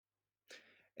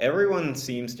Everyone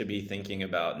seems to be thinking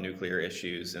about nuclear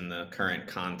issues in the current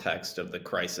context of the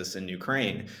crisis in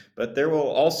Ukraine, but there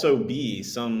will also be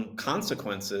some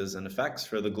consequences and effects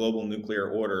for the global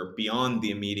nuclear order beyond the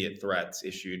immediate threats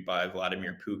issued by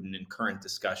Vladimir Putin in current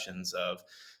discussions of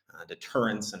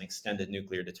deterrence and extended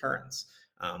nuclear deterrence.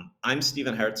 I'm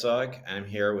Stephen Herzog. I'm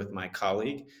here with my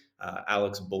colleague,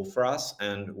 Alex Bulfras,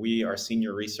 and we are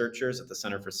senior researchers at the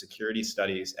Center for Security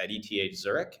Studies at ETH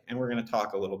Zurich, and we're going to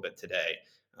talk a little bit today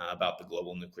about the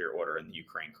global nuclear order and the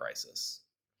Ukraine crisis.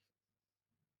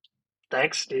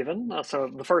 Thanks, Stephen. So,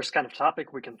 the first kind of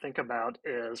topic we can think about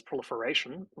is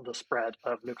proliferation, the spread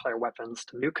of nuclear weapons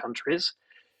to new countries.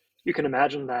 You can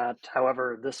imagine that,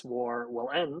 however, this war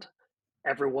will end.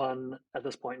 Everyone at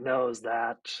this point knows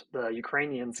that the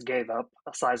Ukrainians gave up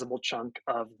a sizable chunk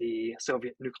of the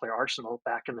Soviet nuclear arsenal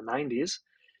back in the 90s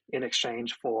in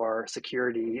exchange for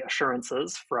security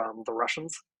assurances from the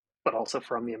Russians, but also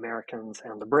from the Americans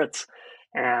and the Brits.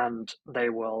 And they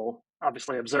will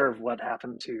obviously observe what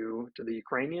happened to the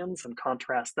Ukrainians and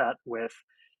contrast that with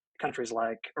countries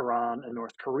like Iran and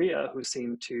North Korea, who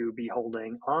seem to be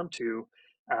holding on to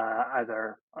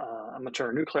either a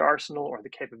mature nuclear arsenal or the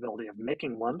capability of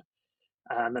making one.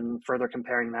 And then further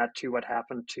comparing that to what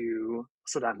happened to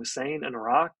Saddam Hussein in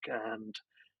Iraq and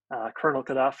Colonel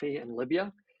Gaddafi in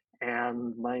Libya,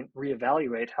 and might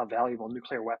reevaluate how valuable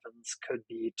nuclear weapons could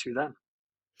be to them.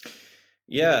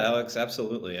 Yeah, Alex,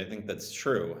 absolutely. I think that's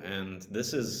true. And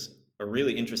this is a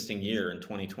really interesting year in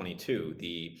 2022.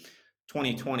 The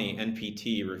 2020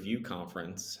 NPT review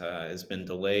conference has been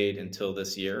delayed until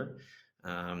this year.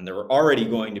 There were already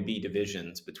going to be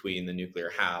divisions between the nuclear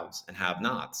haves and have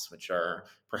nots, which are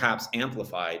perhaps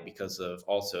amplified because of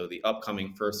also the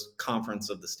upcoming first conference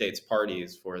of the states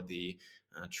parties for the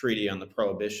Treaty on the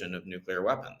Prohibition of Nuclear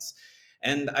Weapons.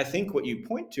 And I think what you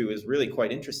point to is really quite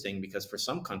interesting because for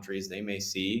some countries, they may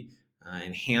see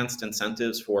enhanced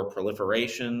incentives for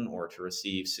proliferation or to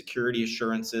receive security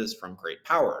assurances from great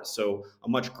powers. So, a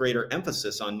much greater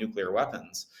emphasis on nuclear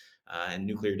weapons and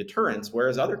nuclear deterrence.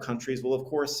 Whereas other countries will, of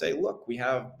course, say, look, we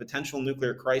have potential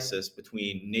nuclear crisis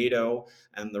between NATO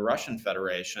and the Russian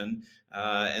Federation.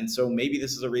 And so maybe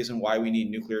this is a reason why we need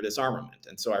nuclear disarmament.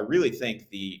 And so I really think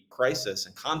the crisis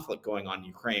and conflict going on in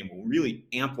Ukraine will really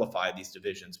amplify these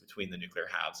divisions between the nuclear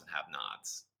haves and have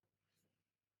nots.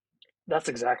 That's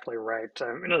exactly right.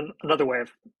 Another way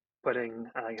of putting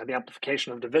the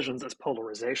amplification of divisions is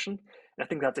polarization. And I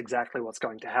think that's exactly what's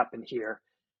going to happen here.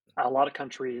 A lot of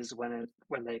countries, when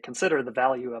they consider the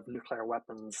value of nuclear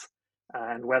weapons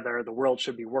and whether the world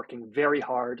should be working very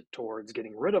hard towards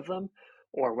getting rid of them,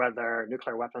 or whether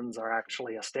nuclear weapons are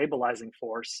actually a stabilizing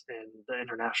force in the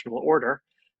international order,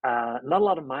 not a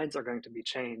lot of minds are going to be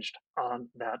changed on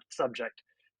that subject.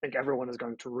 I think everyone is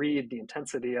going to read the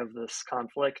intensity of this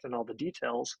conflict and all the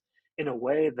details in a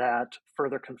way that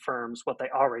further confirms what they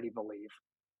already believe.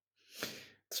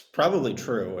 It's probably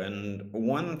true. And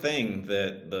one thing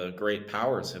that the great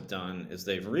powers have done is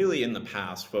they've really, in the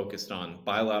past, focused on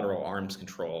bilateral arms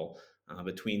control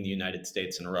between the United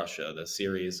States and Russia, the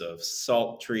series of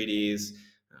SALT treaties,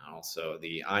 also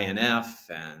the INF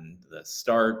and the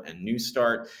START and New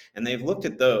START. And they've looked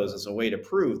at those as a way to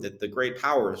prove that the great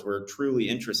powers were truly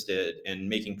interested in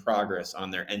making progress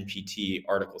on their NPT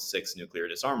Article 6 nuclear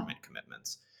disarmament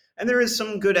commitments. And there is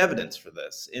some good evidence for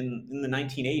this. In the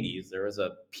 1980s, there was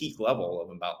a peak level of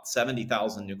about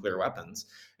 70,000 nuclear weapons.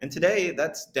 And today,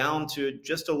 that's down to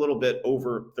just a little bit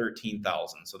over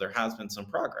 13,000. So there has been some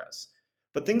progress.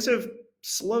 But things have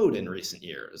slowed in recent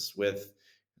years with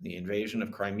the invasion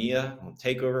of Crimea, well,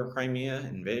 takeover of Crimea,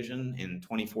 invasion in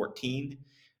 2014,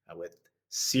 with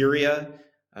Syria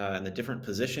and the different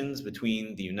positions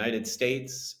between the United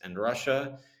States and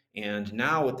Russia. And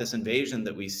now, with this invasion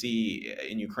that we see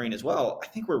in Ukraine as well, I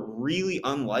think we're really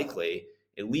unlikely,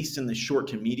 at least in the short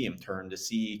to medium term, to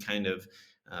see kind of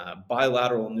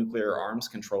bilateral nuclear arms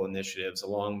control initiatives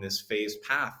along this phased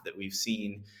path that we've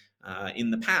seen in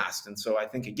the past. And so I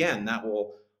think, again, that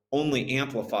will only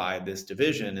amplify this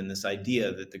division and this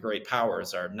idea that the great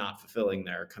powers are not fulfilling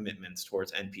their commitments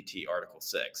towards NPT Article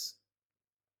 6.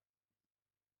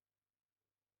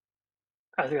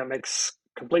 I think that makes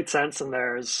complete sense, and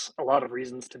there's a lot of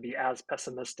reasons to be as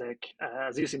pessimistic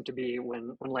as you seem to be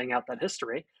when laying out that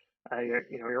history.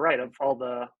 You're right. Of all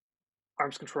the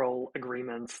arms control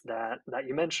agreements that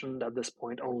you mentioned, at this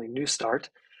point, only New START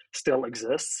still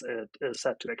exists. It is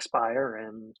set to expire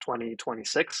in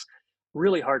 2026.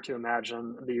 Really hard to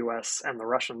imagine the U.S. and the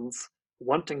Russians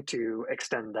wanting to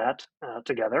extend that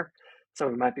together. So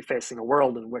we might be facing a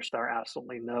world in which there are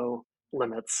absolutely no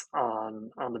limits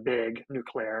on the big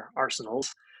nuclear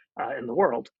arsenals in the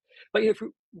world. But if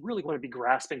really want to be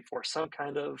grasping for some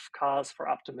kind of cause for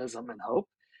optimism and hope,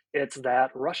 it's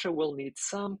that Russia will need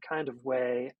some kind of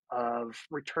way of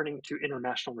returning to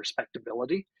international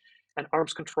respectability, and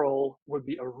arms control would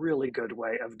be a really good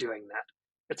way of doing that.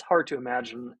 It's hard to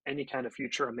imagine any kind of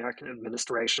future American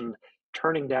administration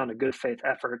turning down a good faith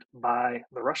effort by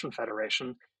the Russian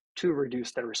Federation to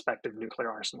reduce their respective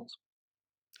nuclear arsenals.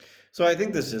 So I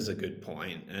think this is a good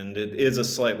point, and it is a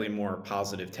slightly more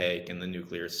positive take in the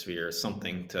nuclear sphere,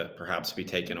 something to perhaps be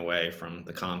taken away from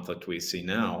the conflict we see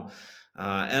now.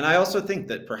 And I also think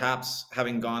that perhaps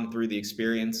having gone through the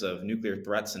experience of nuclear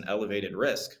threats and elevated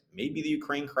risk, maybe the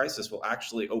Ukraine crisis will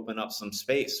actually open up some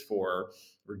space for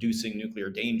reducing nuclear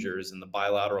dangers in the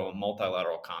bilateral and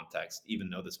multilateral context, even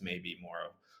though this may be more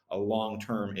of a long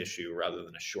term issue rather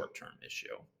than a short term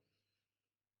issue.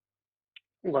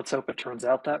 Let's hope it turns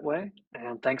out that way.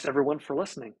 And thanks everyone for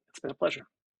listening. It's been a pleasure.